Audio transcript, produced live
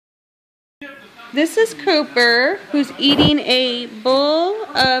This is Cooper, who's eating a bowl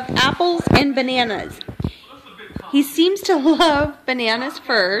of apples and bananas. He seems to love bananas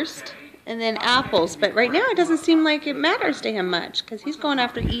first and then apples, but right now it doesn't seem like it matters to him much because he's going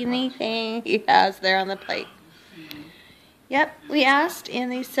after anything he has there on the plate. Yep, we asked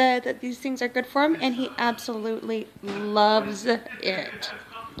and they said that these things are good for him and he absolutely loves it.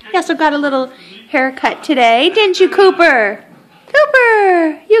 He also got a little haircut today, didn't you, Cooper?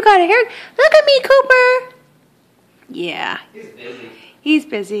 Cooper, you got a hair. Look at me, Cooper. Yeah. He's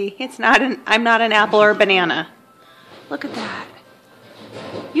busy. It's not I'm not an apple or a banana. Look at that.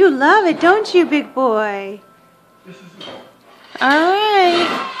 You love it, don't you, big boy? All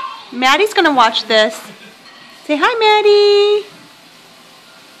right. Maddie's going to watch this. Say hi, Maddie.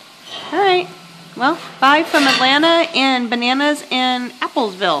 All right. Well, bye from Atlanta and bananas and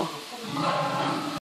Applesville.